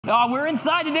We're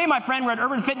inside today, my friend. We're at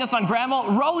Urban Fitness on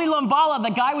Granville. Rolly Lumbala, the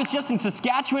guy was just in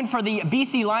Saskatchewan for the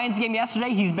BC Lions game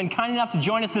yesterday. He's been kind enough to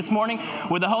join us this morning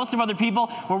with a host of other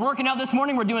people. We're working out this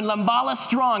morning. We're doing Lumbala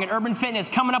Strong at Urban Fitness.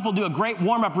 Coming up, we'll do a great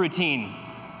warm-up routine.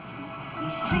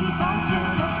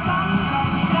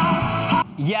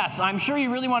 Yes, I'm sure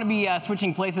you really want to be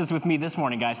switching places with me this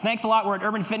morning, guys. Thanks a lot. We're at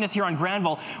Urban Fitness here on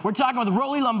Granville. We're talking with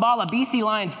Rolly Lumbala, BC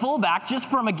Lions fullback, just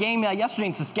from a game yesterday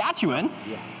in Saskatchewan.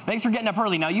 Yeah. Thanks for getting up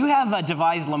early. Now, you have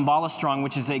devised Lumbala Strong,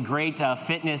 which is a great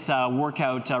fitness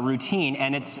workout routine,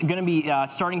 and it's going to be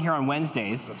starting here on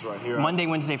Wednesdays. That's right. Here Monday,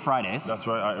 Wednesday, Fridays. That's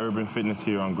right, at Urban Fitness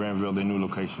here on Granville, their new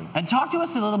location. And talk to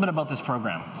us a little bit about this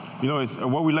program. You know,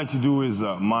 what we like to do is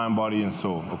mind, body, and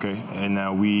soul, okay? And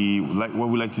what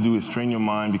we like to do is train your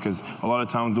mind, because a lot of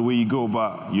times the way you go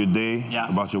about your day,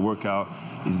 about your workout,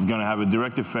 is going to have a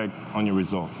direct effect on your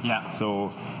results. Yeah.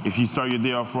 So if you start your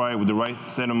day off right with the right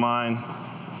set of mind,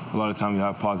 a lot of times you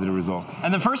have positive results.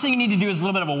 And the first thing you need to do is a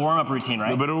little bit of a warm-up routine, right?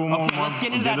 A little bit of a warm-up. Okay, let's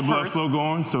get into that first. Get the blood flow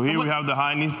going. So here we have the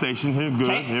high knee station. Here, good.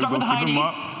 Okay, start with the high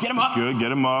knees. Get them up. Good, get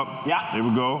them up. Yeah. Here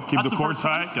we go. Keep the core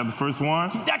tight. Got the first one.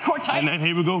 Keep that core tight. And then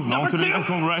here we go. On to the next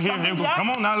one right here. Here we go. Come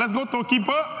on now, let's go. Keep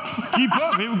up. Keep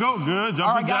up. Here we go. Good.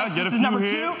 Jumping jack. Get a few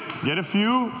here. Get a few.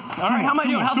 All right, how am I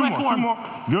doing? How's my form?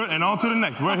 Good. And on to the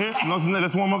next. Right here.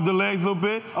 Let's warm up the legs a little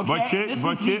bit. Butt kick.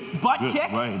 Butt kick. Butt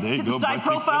kick. Right. There you go. Get the side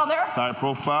profile there. Side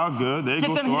profile. Good. There you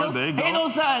go. Thor, there you go. Hey,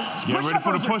 those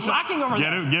push-uppers are slacking over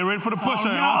there. Get ready for the push-up.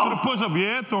 Oh, no. On to the push-up.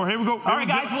 Yeah, Thor, here we go. All right,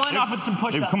 guys, we'll end off with some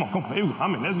push-ups. Come on. Here we go. I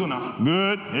mean, let's go now.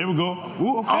 Good. Here we go.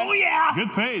 Ooh, okay. Oh, yeah.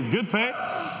 Good pace. Good pace.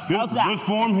 Good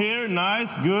form here.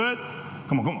 Nice. Good.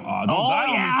 Come on. Don't die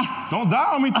on me. Don't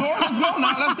die on me, Thor. Let's go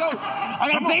now. Let's go. I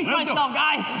got to pace myself,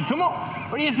 guys. Come on.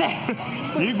 What do you think?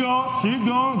 Keep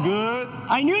going. Good.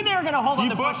 I knew they were going to hold on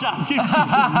the push-ups. He's a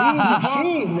mean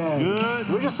machine, man. Good.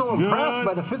 We're just so impressed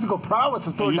by the physical prowess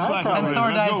of Thor Dykon.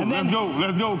 Thor dies.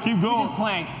 Let's go. Keep going. Just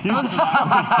plank.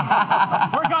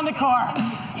 Work on the core.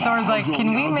 Thor's like,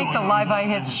 can we make the live eye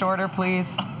hits shorter,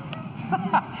 please?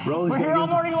 We're here all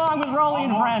morning long with Rolly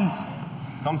and friends.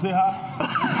 Come say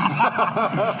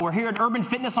hi. We're here at Urban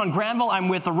Fitness on Granville. I'm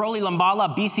with Rolly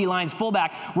Lumbala, BC Lions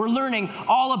fullback. We're learning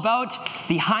all about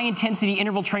the high-intensity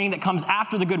interval training that comes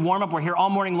after the good warm-up. We're here all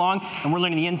morning long, and we're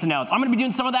learning the ins and outs. I'm going to be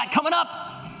doing some of that coming up.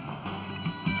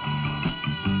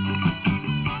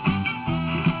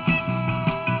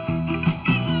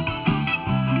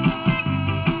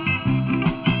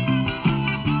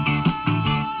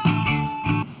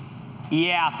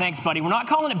 Yeah, thanks, buddy. We're not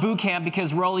calling it boot camp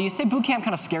because, Rolly, you say boot camp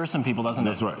kind of scares some people, doesn't it?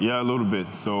 That's right. Yeah, a little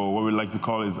bit. So what we like to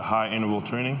call is high interval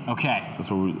training. Okay. That's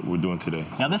what we're doing today.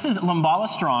 So. Now, this is Lumbala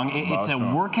Strong. It's a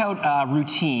workout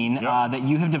routine that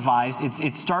you have devised.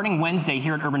 It's starting Wednesday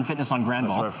here at Urban Fitness on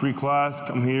Granville. That's right. Free class.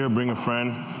 Come here. Bring a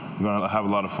friend. We're going to have a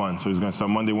lot of fun. So it's going to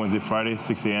start Monday, Wednesday, Friday,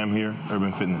 6 a.m. here,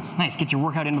 Urban Fitness. Nice. Get your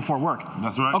workout in before work.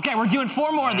 That's right. Okay, we're doing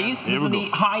 4 more of these. This is the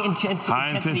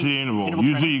high-intensity interval.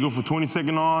 Usually you go for 20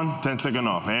 seconds on, 10 seconds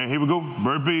off. And here we go.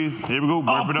 Burpees. Here we go.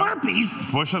 Burp it up. Burpees?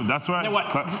 Push up. That's right.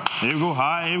 What? Here we go.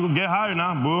 High. Here we go. Get higher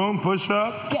now. Boom. Push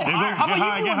up. Get higher. How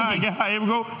about you doing these? Get high. Here we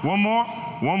go. One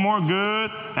more. Good.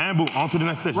 And boom. On to the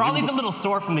next session. Rolly's a little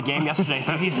sore from the game yesterday,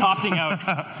 so he's opting out.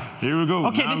 Here we go.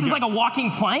 Okay, this is like a walking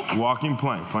plank? Walking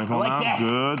plank. Plank on like now. This.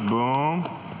 Good. Boom.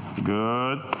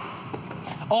 Good.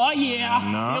 Oh,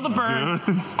 yeah. Feel the burn.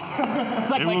 Good. It's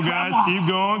like my guys.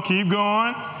 Keep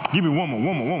going. Give me one more.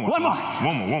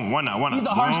 One now. He's a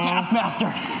harsh taskmaster.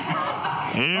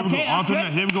 Here we go. On to the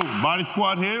next. Here we go. Body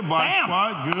squat here. Body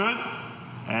squat. Good.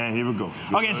 And here we go.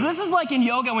 Okay, so this is like in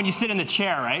yoga when you sit in the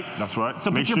chair, right? That's right.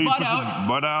 So put your butt out.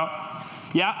 Butt out.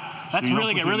 Yeah, that's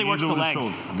really good. Really works the legs.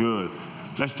 Good.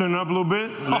 Let's turn it up a little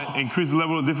bit. Increase the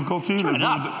level of difficulty. Turn it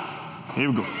up. Here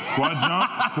we go. Squat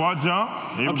jump. Squat jump.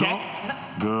 Here we go.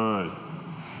 Good.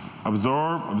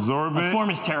 Absorb it. My form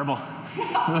is terrible.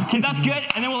 Okay, that's good.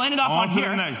 And then we'll end it off on here.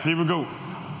 On to the next. Here we go.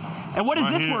 And what does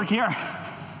this work here?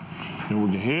 Here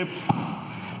with your hips.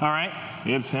 All right.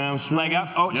 Hips, hamstrings. Leg up.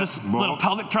 Oh, just a little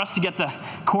pelvic thrust to get the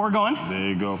core going. There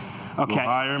you go. Okay. Go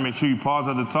higher. Make sure you pause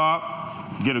at the top.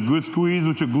 Get a good squeeze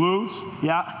with your glutes.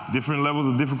 Yeah. Different levels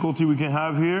of difficulty we can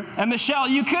have here. And Michelle,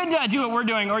 you could do what we're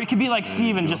doing, or you could be like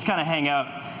Steve and just kind of hang out.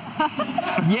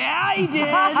 Yeah, he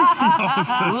did.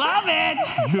 Love it.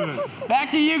 Good. Back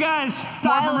to you guys.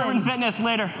 Styling. More from Urban Fitness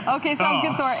later. Okay, sounds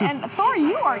good, Thor. And Thor,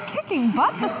 you are kicking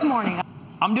butt this morning.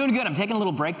 I'm doing good. I'm taking a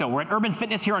little break, though. We're at Urban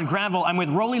Fitness here on Granville. I'm with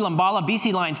Rolly Lumbala,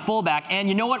 BC Lions fullback. And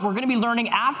you know what? We're going to be learning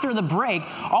after the break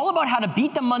all about how to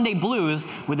beat the Monday blues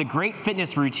with a great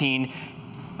fitness routine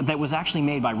that was actually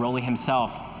made by Rolly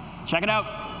himself. Check it out.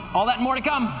 All that and more to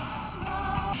come.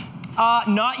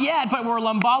 Not yet, but we're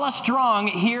Lumbala strong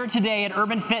here today at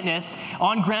Urban Fitness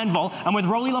on Granville. I'm with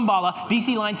Rolly Lumbala,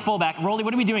 BC Lions fullback. Rolly,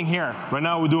 what are we doing here? Right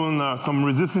now we're doing some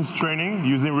resistance training,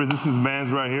 using resistance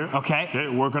bands right here. Okay.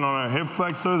 Working on our hip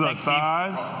flexors, our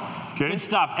thighs. Good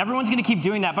stuff. Everyone's going to keep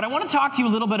doing that. But I want to talk to you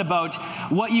a little bit about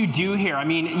what you do here. I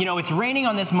mean, you know, it's raining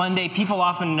on this Monday. People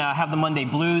often have the Monday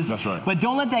blues. That's right. But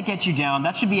don't let that get you down.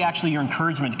 That should be actually your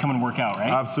encouragement to come and work out, right?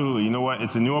 Absolutely. You know what?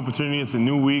 It's a new opportunity. It's a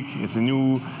new week. It's a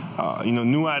new,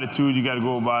 new attitude. You got to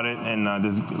go about it. And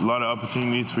there's a lot of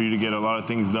opportunities for you to get a lot of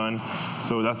things done.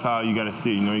 So that's how you got to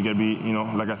see it. You know, you got to be,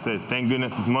 like I said, thank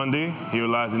goodness it's Monday. Here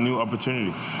lies a new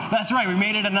opportunity. That's right. We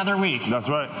made it another week. That's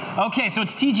right. Okay, so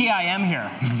it's TGIM here.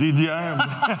 TGIM.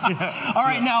 All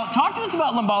right, now talk to us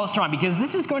about Lumbala Strong, because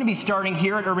this is going to be starting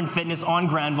here at Urban Fitness on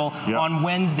Granville on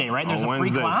Wednesday, right? There's a free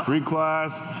class? Free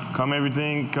class.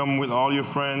 Come with all your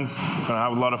friends. Gonna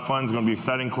have a lot of fun. It's gonna be an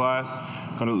exciting class.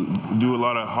 Gonna do a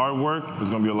lot of hard work. It's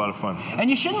gonna be a lot of fun. And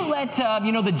you shouldn't let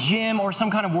the gym or some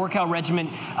kind of workout regimen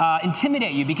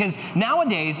intimidate you, because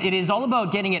nowadays it is all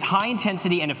about getting it high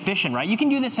intensity and efficient, right? You can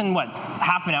do this in what,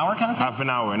 half an hour kind of thing? Half an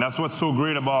hour, and that's what's so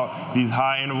great about these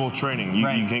high interval training.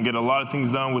 You can get a lot of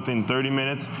things done within 30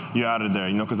 minutes. You're out of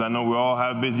there, because I know we all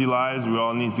have busy lives. We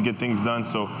all need to get things done.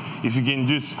 So if you can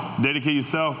just dedicate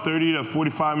yourself 30 to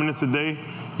 45 minutes a day,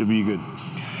 you'll be good.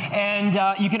 And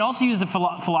you can also use the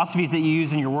philosophies that you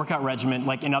use in your workout regimen,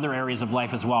 like in other areas of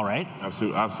life as well, right?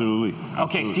 Absolutely.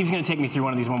 Okay, Steve's going to take me through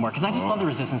one of these more, because I just love the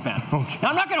resistance band. Okay. Now,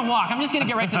 I'm not going to walk. I'm just going to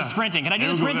get right to the sprinting. Can I do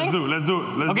the sprinting? Let's do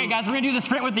it. Okay, guys, we're going to do the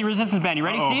sprint with the resistance band. You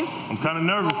ready, Steve? I'm kind of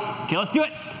nervous. Okay, let's do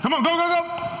it. Come on, go.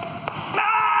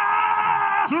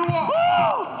 Ah! Through the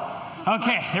wall.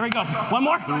 Okay, here we go. One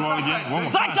more. Through the wall again. One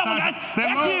more. Side shuffle, guys. Stay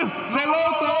Back low. to you. Stay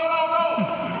low.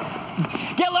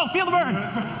 Get low. Feel the burn.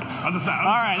 All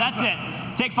right, that's it.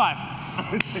 Take 5.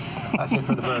 That's it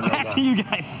for the burn. Back to you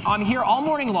guys. I'm here all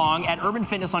morning long at Urban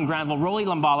Fitness on Granville. Rolly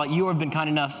Lumbala, you have been kind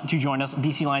enough to join us,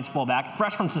 BC Lions fullback,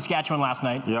 fresh from Saskatchewan last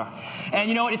night. Yeah. And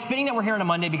you know what? It's fitting that we're here on a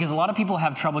Monday, because a lot of people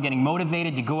have trouble getting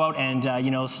motivated to go out and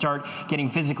start getting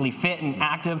physically fit and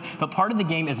active. But part of the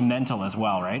game is mental as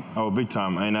well, right? Oh, big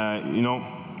time. And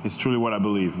it's truly what I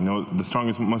believe. The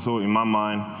strongest muscle in my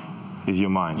mind is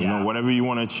your mind. Yeah. Whatever you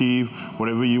want to achieve,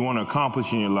 whatever you want to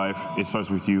accomplish in your life, it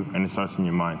starts with you and it starts in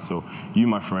your mind. So you,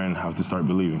 my friend, have to start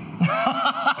believing.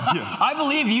 I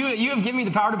believe you. You have given me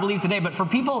the power to believe today. But for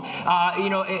people,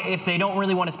 if they don't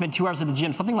really want to spend 2 hours at the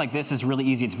gym, something like this is really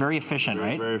easy. It's very efficient,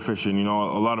 right? Very efficient. A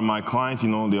lot of my clients, they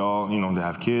all, they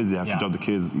have kids. They have to drop the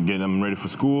kids, get them ready for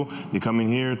school. They come in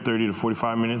here 30 to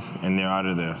 45 minutes and they're out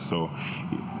of there. So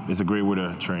it's a great way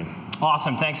to train.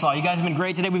 Awesome. Thanks a lot. You guys have been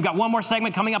great today. We've got one more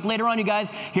segment coming up later on, you guys,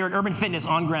 here at Urban Fitness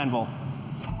on Granville.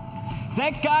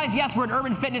 Thanks, guys. Yes, we're at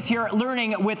Urban Fitness here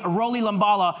learning with Rolly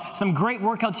Lumbala some great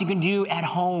workouts you can do at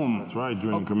home. That's right.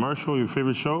 During a commercial, your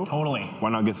favorite show. Totally. Why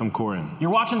not get some core in? You're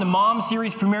watching the Mom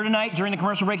series premiere tonight. During the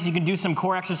commercial breaks, you can do some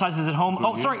core exercises at home.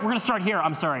 Oh, sorry. We're going to start here.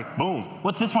 I'm sorry. Boom.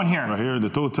 What's this one here? Right here, the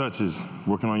toe touches.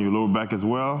 Working on your lower back as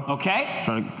well. Okay.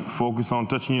 Trying to focus on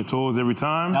touching your toes every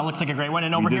time. That looks like a great one.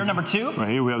 And over here, number 2. Right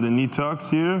here, we have the knee tucks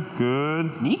here.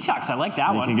 Good. Knee tucks. I like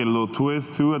that one. You can get a little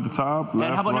twist, too, at the top. And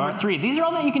how about number 3? These are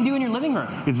all that you can do in your living room.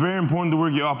 It's very important to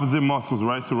work your opposite muscles,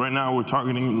 right? So right now we're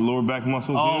targeting the lower back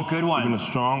muscles here. Oh, good one. Keeping the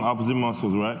strong opposite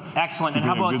muscles, right? Excellent. And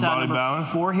how about number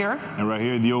 4 here? And right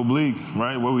here, the obliques,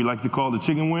 right? What we like to call the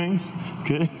chicken wings.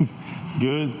 Okay.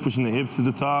 Good. Pushing the hips to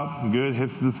the top. Good.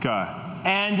 Hips to the sky.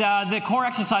 And the core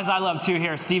exercise I love too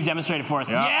here. Steve demonstrated for us.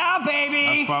 Yeah, baby!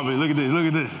 That's probably, look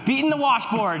at this. Beating the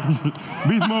washboard.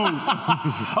 Beast mode.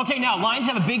 Okay, now, Lions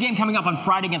have a big game coming up on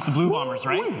Friday against the Blue Bombers,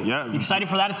 right? Yeah. You excited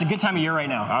for that? It's a good time of year right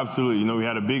now. Absolutely. We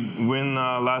had a big win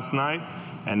last night.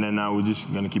 And then we're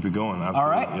just going to keep it going. Absolutely. All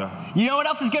right. Yeah. You know what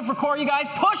else is good for core, you guys?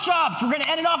 Push-ups. We're going to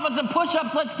end it off on some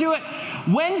push-ups. Let's do it.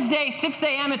 Wednesday, 6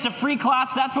 a.m. It's a free class.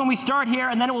 That's when we start here.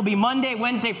 And then it will be Monday,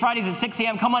 Wednesday, Fridays at 6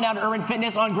 a.m. Come on down to Urban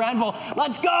Fitness on Granville.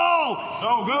 Let's go.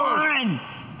 So good. 1,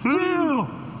 2,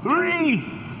 3,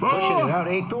 4. Pushing it out.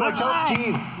 Hey, Thor, tell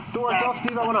Steve. Thor, tell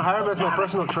Steve I want to hire him as my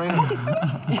personal trainer.